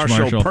very much,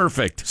 Marshall.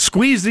 Perfect.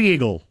 Squeeze the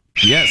eagle.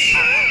 Yes.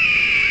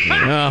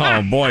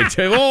 Oh, boy.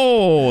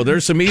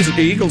 There's some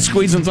eagle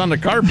squeezings on the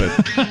carpet.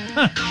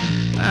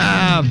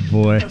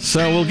 Boy.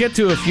 So we'll get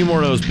to a few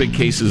more of those big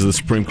cases the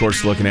Supreme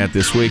Court's looking at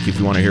this week if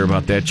you want to hear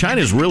about that.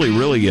 China's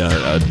really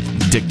a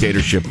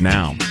dictatorship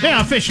now.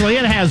 Yeah, officially.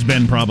 It has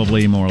been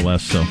probably more or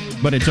less so.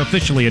 But it's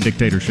officially a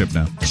dictatorship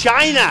now.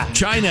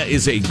 China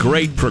is a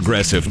great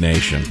progressive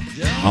nation.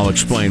 I'll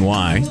explain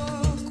why.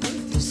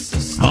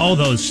 Oh,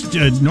 those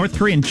North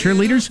Korean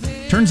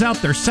cheerleaders? Turns out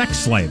they're sex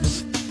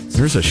slaves.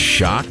 There's a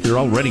shock. They're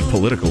already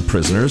political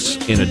prisoners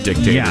in a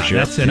dictatorship.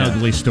 Yeah, that's an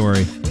ugly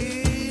story.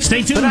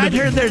 Stay tuned. But I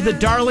heard they're the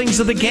darlings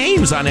of the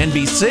games on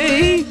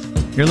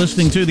NBC. You're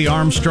listening to the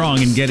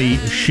Armstrong and Getty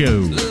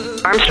Show.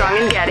 Armstrong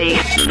and Getty.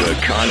 The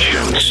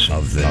conscience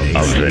of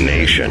the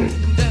nation.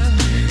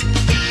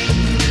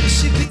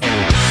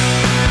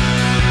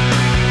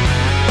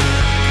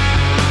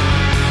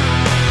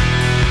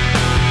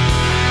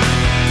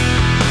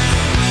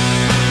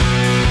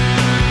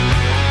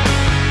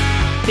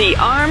 The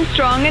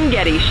Armstrong and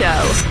Getty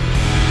Show.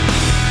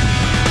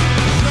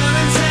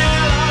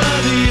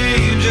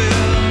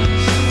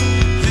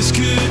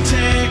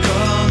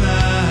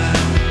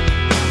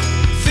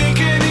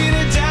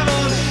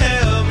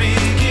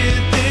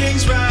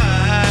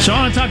 So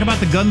I want to talk about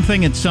the gun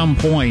thing at some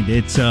point.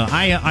 It's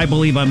I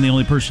believe I'm the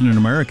only person in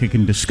America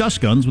can discuss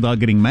guns without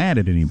getting mad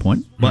at any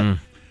point. But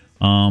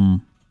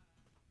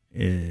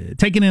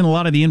taking in a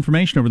lot of the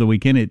information over the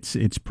weekend,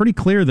 it's pretty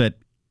clear that,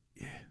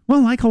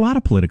 well, like a lot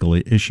of political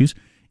issues,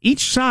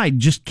 each side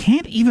just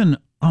can't even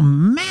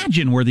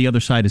imagine where the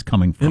other side is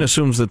coming from. And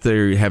assumes that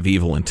they have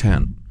evil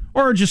intent.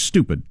 Or are just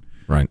stupid.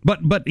 Right.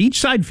 But each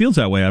side feels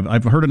that way.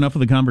 I've heard enough of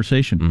the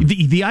conversation.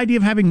 The idea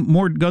of having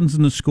more guns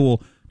in the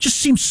school just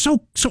seems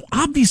so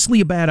obviously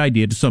a bad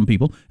idea to some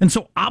people, and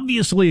so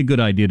obviously a good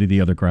idea to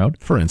the other crowd.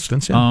 For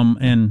instance, yeah.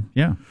 And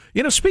yeah.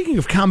 You know, speaking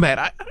of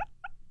combat,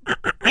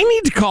 I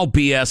need to call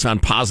BS on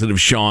Positive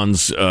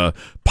Sean's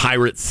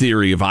pirate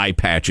theory of eye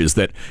patches,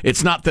 that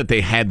it's not that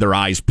they had their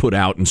eyes put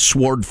out in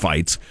sword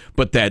fights,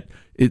 but that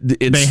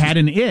they had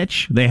an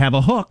itch. They have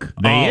a hook.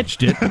 They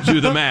itched it. Do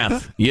the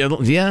math.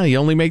 Yeah, you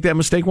only make that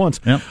mistake once.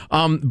 Yep.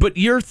 But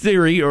your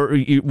theory, or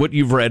what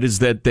you've read, is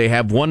that they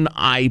have one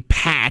eye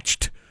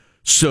patched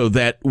so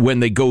that when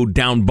they go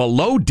down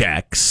below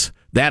decks,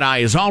 that eye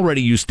is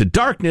already used to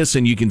darkness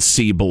and you can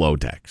see below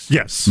decks.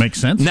 Yes. Makes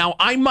sense. Now,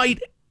 I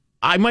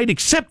might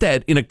accept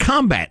that in a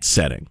combat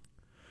setting.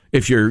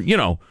 If you're,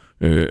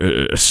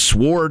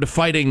 sword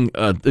fighting,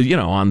 on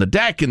the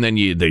deck, and then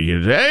hey,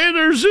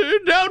 there's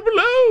down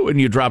below, and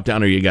you drop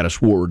down, or you got a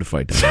sword to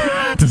fight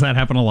down. Does that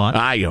happen a lot?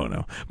 I don't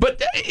know.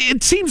 But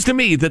it seems to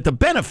me that the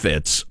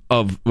benefits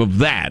of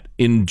that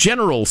in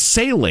general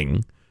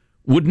sailing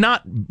would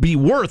not be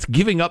worth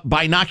giving up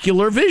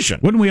binocular vision.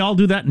 Wouldn't we all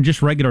do that in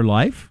just regular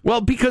life? Well,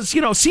 because,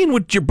 seeing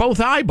with your both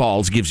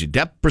eyeballs gives you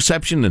depth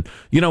perception. And,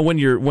 when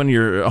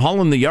you're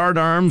hauling the yard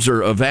arms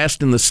or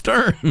avast in the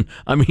stern,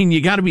 I mean, you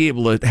got to be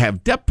able to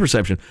have depth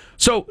perception.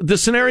 So the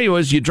scenario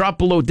is you drop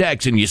below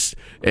decks and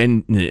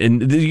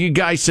the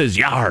guy says,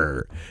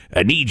 "Yar,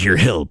 I need your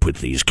help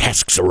with these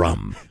casks of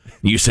rum."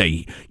 You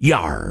say,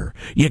 "Yar,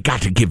 you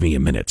got to give me a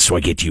minute so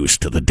I get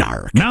used to the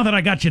dark. Now that I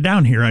got you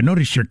down here, I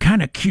notice you're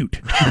kind of cute."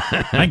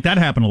 I think that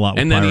happened a lot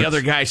with And then pirates. the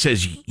other guy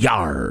says,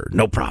 "Yar,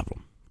 no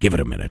problem. Give it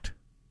a minute."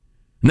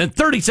 And then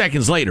 30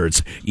 seconds later,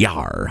 it's,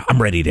 "Yar,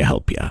 I'm ready to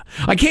help you."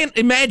 I can't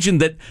imagine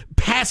that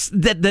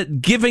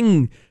that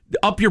giving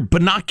up your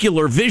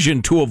binocular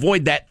vision to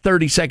avoid that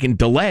 30-second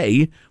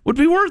delay would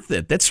be worth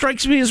it. That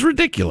strikes me as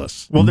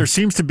ridiculous. Well, there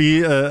seems to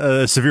be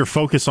a severe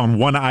focus on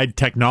one-eyed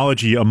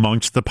technology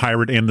amongst the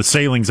pirate and the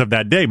sailings of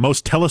that day.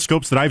 Most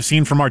telescopes that I've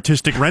seen from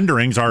artistic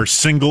renderings are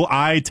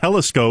single-eye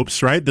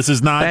telescopes, right? This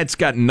is not... That's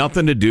got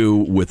nothing to do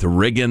with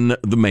rigging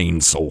the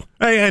mainsail.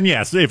 And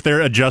yes, if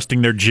they're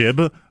adjusting their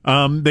jib,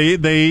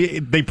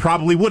 they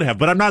probably would have.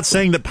 But I'm not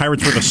saying that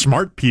pirates were the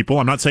smart people.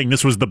 I'm not saying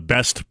this was the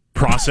best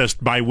process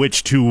by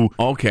which to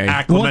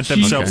acclimate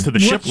themselves to the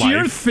ship life. What's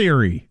your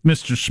theory,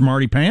 Mr.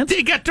 Smarty Pants?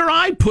 They got their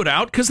eye put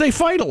out because they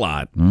fight a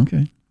lot.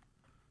 Okay.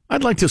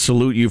 I'd like to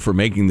salute you for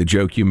making the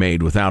joke you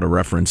made without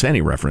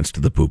any reference to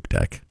the poop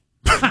deck.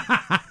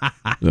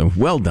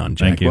 Well done,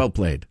 Jack. Thank you. Well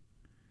played.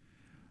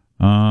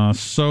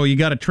 So you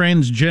got a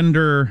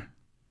transgender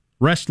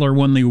wrestler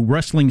won the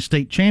wrestling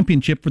state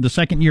championship for the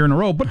second year in a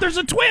row, but there's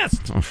a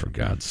twist. Oh, for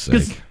God's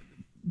sake.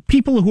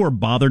 People who are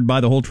bothered by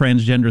the whole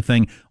transgender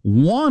thing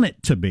want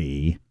it to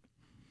be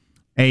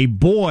a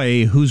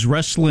boy who's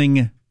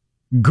wrestling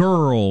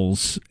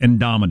girls and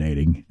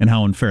dominating, and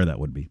how unfair that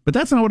would be. But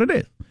that's not what it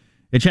is.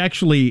 It's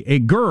actually a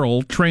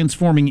girl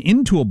transforming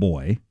into a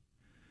boy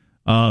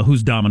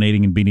who's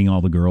dominating and beating all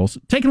the girls,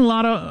 taking a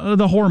lot of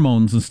the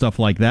hormones and stuff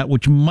like that,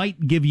 which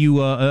might give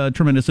you a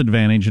tremendous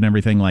advantage and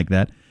everything like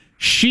that.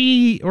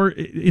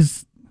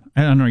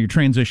 I don't know, you're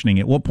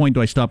transitioning. At what point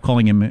do I stop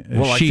calling him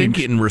Well, she? I think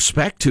in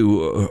respect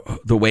to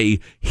the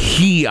way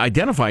he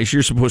identifies,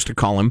 you're supposed to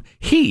call him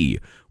he,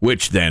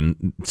 which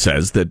then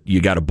says that you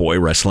got a boy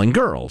wrestling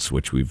girls,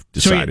 which we've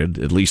decided,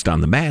 at least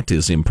on the mat,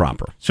 is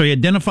improper. So he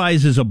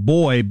identifies as a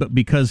boy, but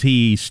because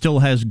he still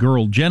has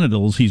girl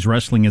genitals, he's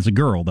wrestling as a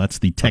girl. That's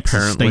the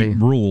Texas state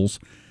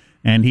rules.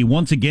 And he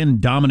once again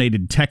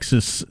dominated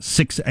Texas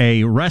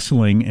 6A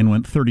wrestling and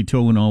went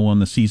 32-0 on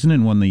the season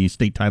and won the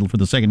state title for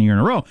the second year in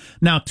a row.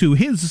 Now, to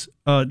his,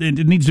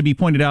 it needs to be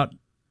pointed out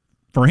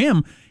for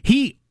him,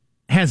 he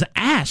has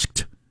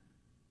asked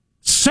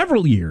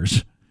several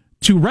years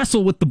to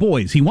wrestle with the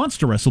boys. He wants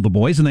to wrestle the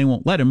boys, and they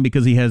won't let him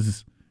because he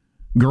has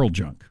girl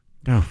junk.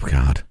 Oh,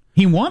 God.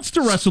 He wants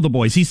to wrestle the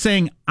boys. He's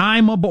saying,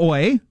 "I'm a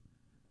boy.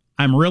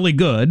 I'm really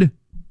good.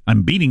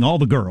 I'm beating all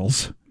the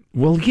girls."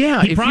 Well,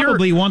 yeah. He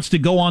probably wants to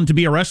go on to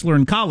be a wrestler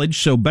in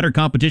college, so better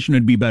competition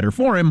would be better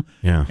for him.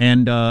 Yeah.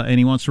 And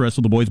he wants to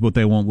wrestle the boys, but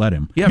they won't let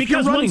him. Yeah,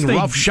 because you're running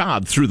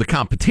roughshod through the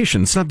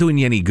competition, it's not doing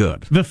you any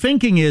good. The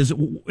thinking is,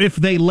 if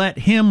they let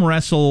him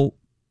wrestle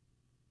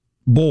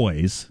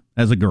boys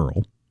as a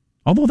girl,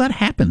 although that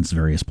happens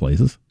various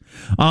places,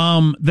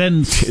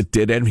 then... It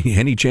did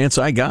any chance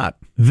I got.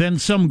 Then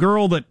some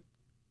dude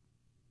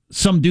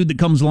that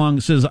comes along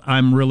says,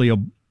 "I'm really a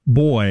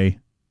boy."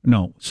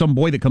 No, some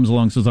boy that comes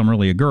along says, "I'm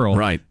really a girl."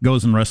 Right.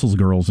 Goes and wrestles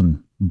girls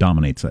and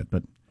dominates it.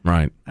 But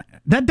right.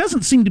 That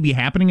doesn't seem to be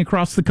happening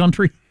across the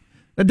country.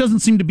 That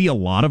doesn't seem to be a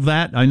lot of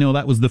that. I know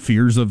that was the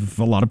fears of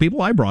a lot of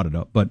people. I brought it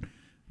up, but it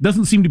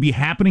doesn't seem to be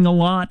happening a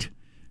lot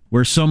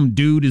where some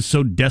dude is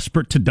so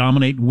desperate to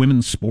dominate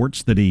women's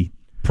sports that he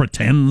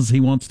pretends he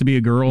wants to be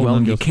a girl.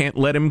 Well, you can't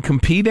let him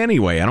compete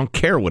anyway. I don't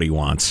care what he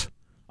wants.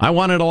 I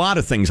wanted a lot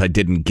of things I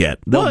didn't get.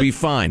 They'll be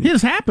fine. It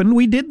has happened.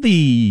 We did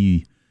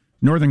the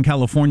Northern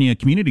California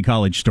Community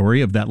College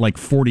story of that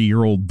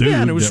 40-year-old dude.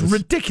 Yeah, and it was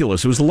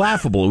ridiculous. It was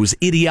laughable. It was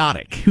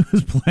idiotic. He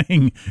was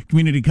playing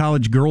community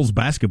college girls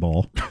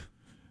basketball.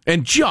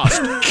 And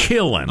just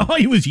killing. Oh,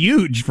 he was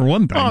huge for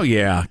one thing. Oh,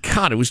 yeah.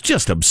 God, it was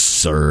just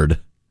absurd.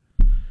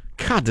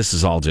 God, this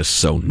is all just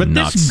so but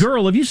nuts. This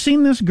girl, have you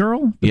seen this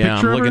girl? Yeah,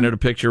 I'm looking at a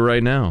picture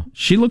right now.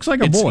 She looks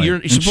like a boy.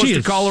 You're supposed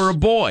to call her a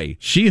boy.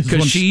 She is.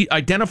 Because she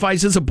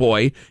identifies as a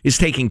boy, is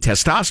taking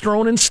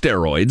testosterone and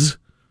steroids.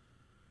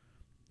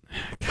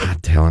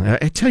 God damn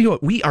it. I tell you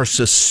what, we are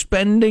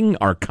suspending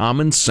our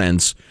common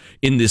sense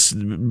in this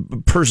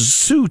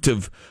pursuit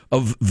of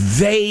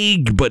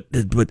vague but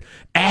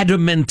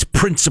adamant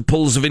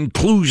principles of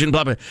inclusion,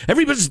 blah, blah.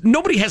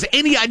 Nobody has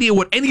any idea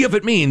what any of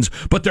it means,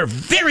 but they're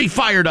very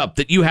fired up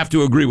that you have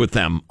to agree with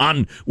them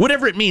on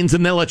whatever it means,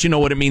 and they'll let you know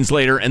what it means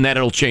later, and that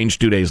it'll change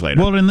 2 days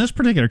later. Well, in this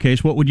particular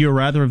case, what would you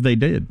rather if they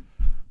did?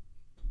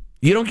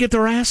 You don't get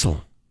to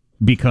wrestle.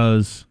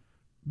 Because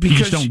you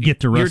just don't get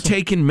to wrestle. You're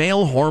taking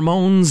male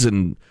hormones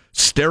and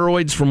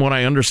steroids, from what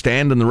I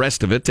understand, and the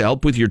rest of it to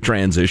help with your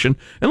transition.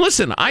 And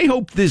listen, I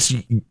hope this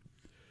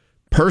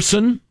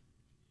person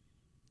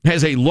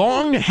has a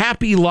long,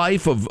 happy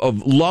life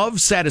of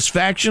love,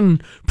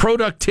 satisfaction,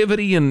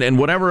 productivity, and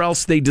whatever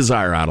else they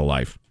desire out of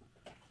life.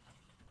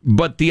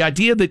 But the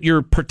idea that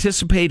you're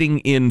participating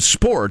in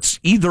sports,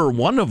 either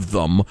one of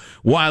them,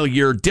 while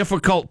you're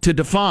difficult to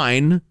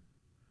define,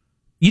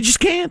 you just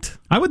can't.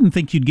 I wouldn't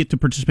think you'd get to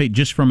participate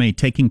just from a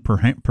taking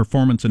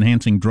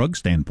performance-enhancing drug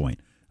standpoint.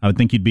 I would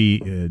think you'd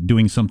be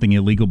doing something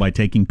illegal by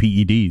taking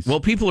PEDs.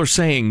 Well, people are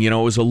saying, it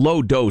was a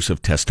low dose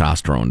of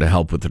testosterone to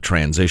help with the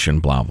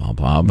transition, blah, blah,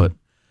 blah, but...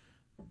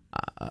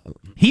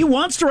 he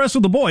wants to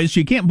wrestle the boys, so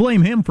you can't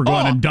blame him for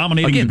going and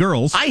dominating the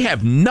girls. I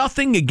have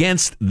nothing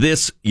against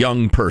this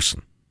young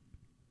person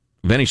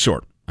of any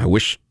sort. I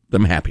wish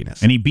them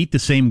happiness. And he beat the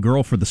same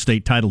girl for the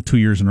state title 2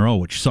 years in a row,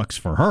 which sucks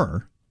for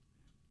her,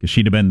 because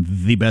she'd have been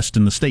the best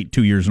in the state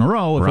 2 years in a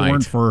row if it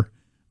weren't for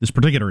this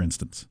particular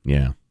instance.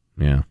 Yeah.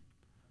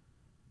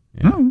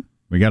 Oh,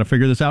 we got to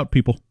figure this out,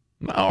 people.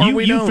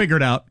 You figure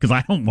it out, because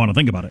I don't want to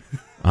think about it.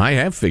 I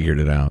have figured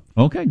it out.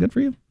 Okay, good for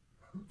you.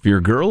 If you're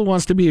a girl who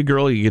wants to be a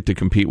girl, you get to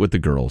compete with the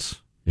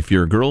girls. If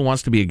you're a girl who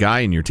wants to be a guy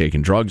and you're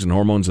taking drugs and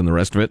hormones and the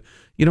rest of it,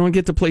 you don't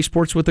get to play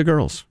sports with the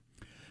girls.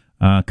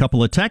 A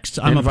couple of texts.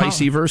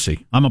 Vice versa.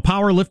 I'm a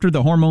power lifter.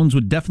 The hormones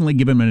would definitely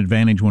give him an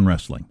advantage when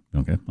wrestling.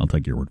 Okay, I'll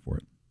take your word for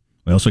it.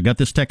 We also got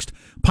this text.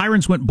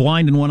 Pirates went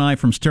blind in one eye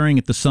from staring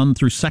at the sun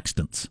through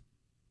sextants.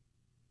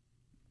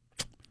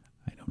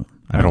 I don't know.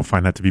 I don't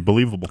find that to be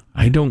believable.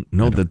 I don't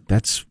know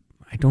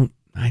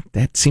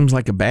that seems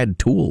like a bad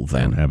tool,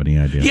 then. I don't have any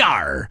idea.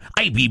 Yar,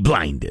 I be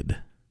blinded.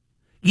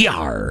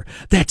 Yar,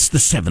 that's the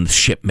seventh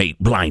shipmate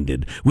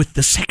blinded with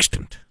the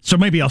sextant. So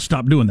maybe I'll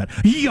stop doing that.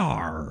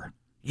 Yar.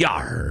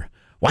 Yar,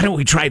 why don't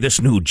we try this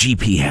new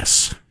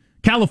GPS?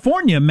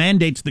 California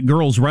mandates that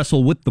girls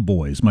wrestle with the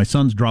boys. My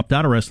sons dropped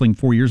out of wrestling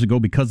 4 years ago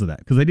because of that,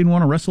 because they didn't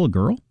want to wrestle a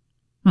girl.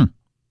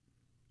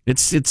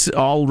 It's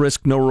all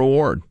risk, no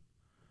reward.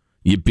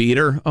 You beat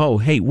her? Oh,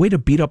 hey, way to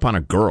beat up on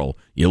a girl.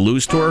 You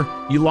lose to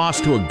her? You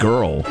lost to a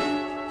girl.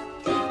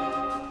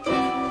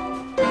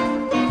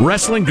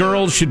 Wrestling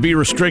girls should be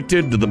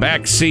restricted to the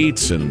back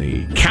seats and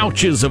the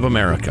couches of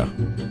America.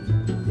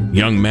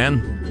 Young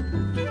men.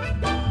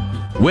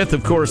 With,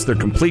 of course, their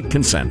complete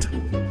consent.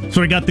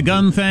 So we got the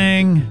gun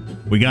thing.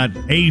 We got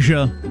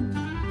Asia,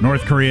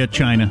 North Korea,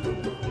 China.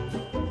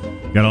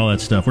 Got all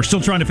that stuff. We're still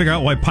trying to figure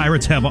out why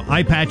pirates have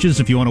eye patches,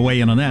 if you want to weigh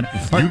in on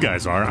that. You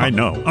guys are, I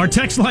know. Our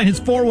text line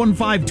is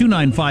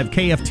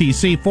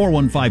 415-295-KFTC,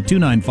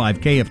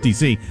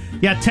 415-295-KFTC.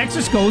 Yeah,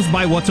 Texas goes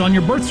by what's on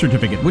your birth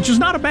certificate, which is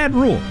not a bad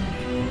rule.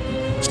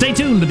 Stay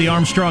tuned to the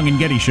Armstrong and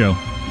Getty Show.